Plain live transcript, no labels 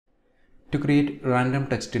To create random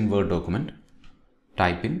text in Word document,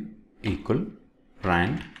 type in equal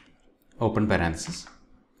rand, open parenthesis,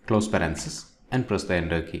 close parenthesis and press the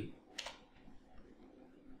enter key.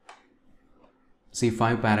 See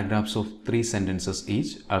 5 paragraphs of 3 sentences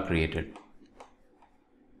each are created.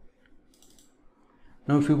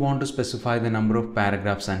 Now if you want to specify the number of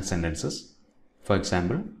paragraphs and sentences, for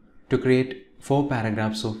example, to create 4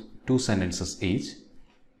 paragraphs of 2 sentences each,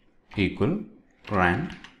 equal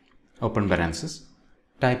rand, open parenthesis,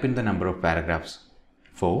 type in the number of paragraphs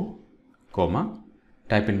 4, comma,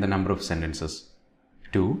 type in the number of sentences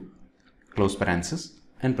 2, close parenthesis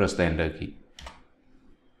and press the enter key.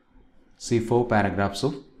 See 4 paragraphs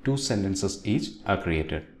of 2 sentences each are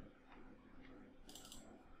created.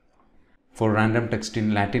 For random text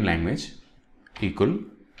in Latin language, equal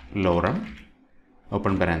lorem,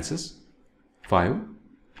 open parenthesis, 5,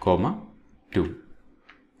 comma, 2,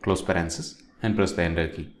 close parenthesis and press the enter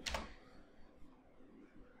key.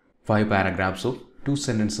 5 paragraphs of 2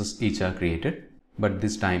 sentences each are created, but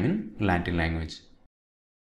this time in Latin language.